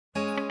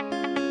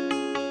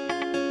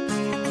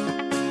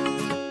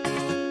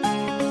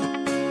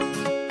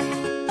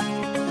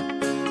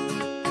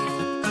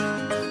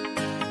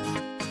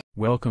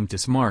Welcome to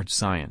Smart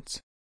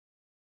Science.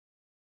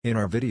 In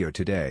our video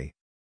today,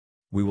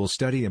 we will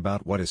study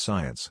about what is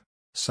science.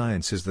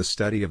 Science is the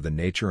study of the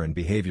nature and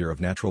behavior of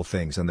natural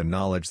things and the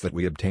knowledge that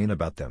we obtain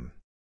about them.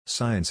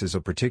 Science is a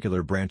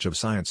particular branch of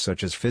science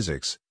such as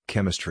physics,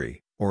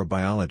 chemistry, or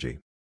biology.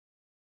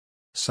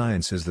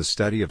 Science is the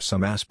study of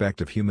some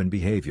aspect of human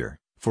behavior,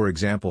 for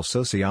example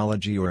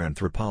sociology or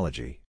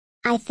anthropology.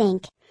 I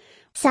think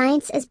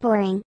science is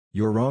boring.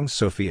 You're wrong,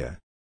 Sophia.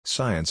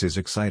 Science is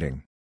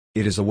exciting.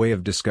 It is a way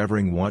of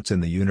discovering what's in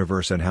the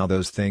universe and how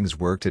those things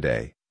work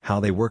today, how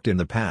they worked in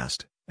the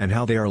past, and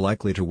how they are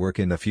likely to work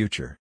in the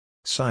future.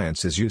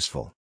 Science is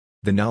useful.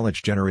 The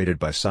knowledge generated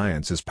by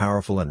science is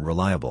powerful and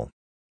reliable.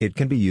 It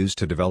can be used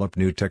to develop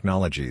new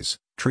technologies,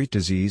 treat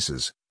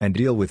diseases, and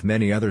deal with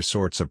many other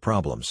sorts of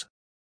problems.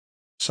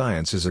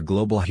 Science is a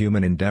global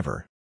human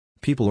endeavor.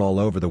 People all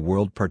over the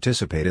world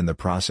participate in the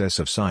process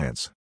of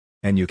science.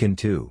 And you can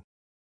too.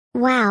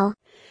 Wow!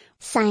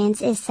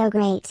 Science is so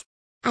great.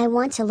 I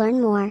want to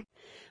learn more.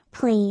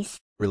 Please.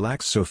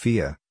 Relax,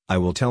 Sophia, I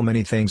will tell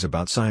many things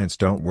about science,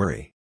 don't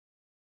worry.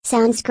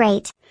 Sounds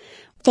great.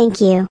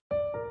 Thank you.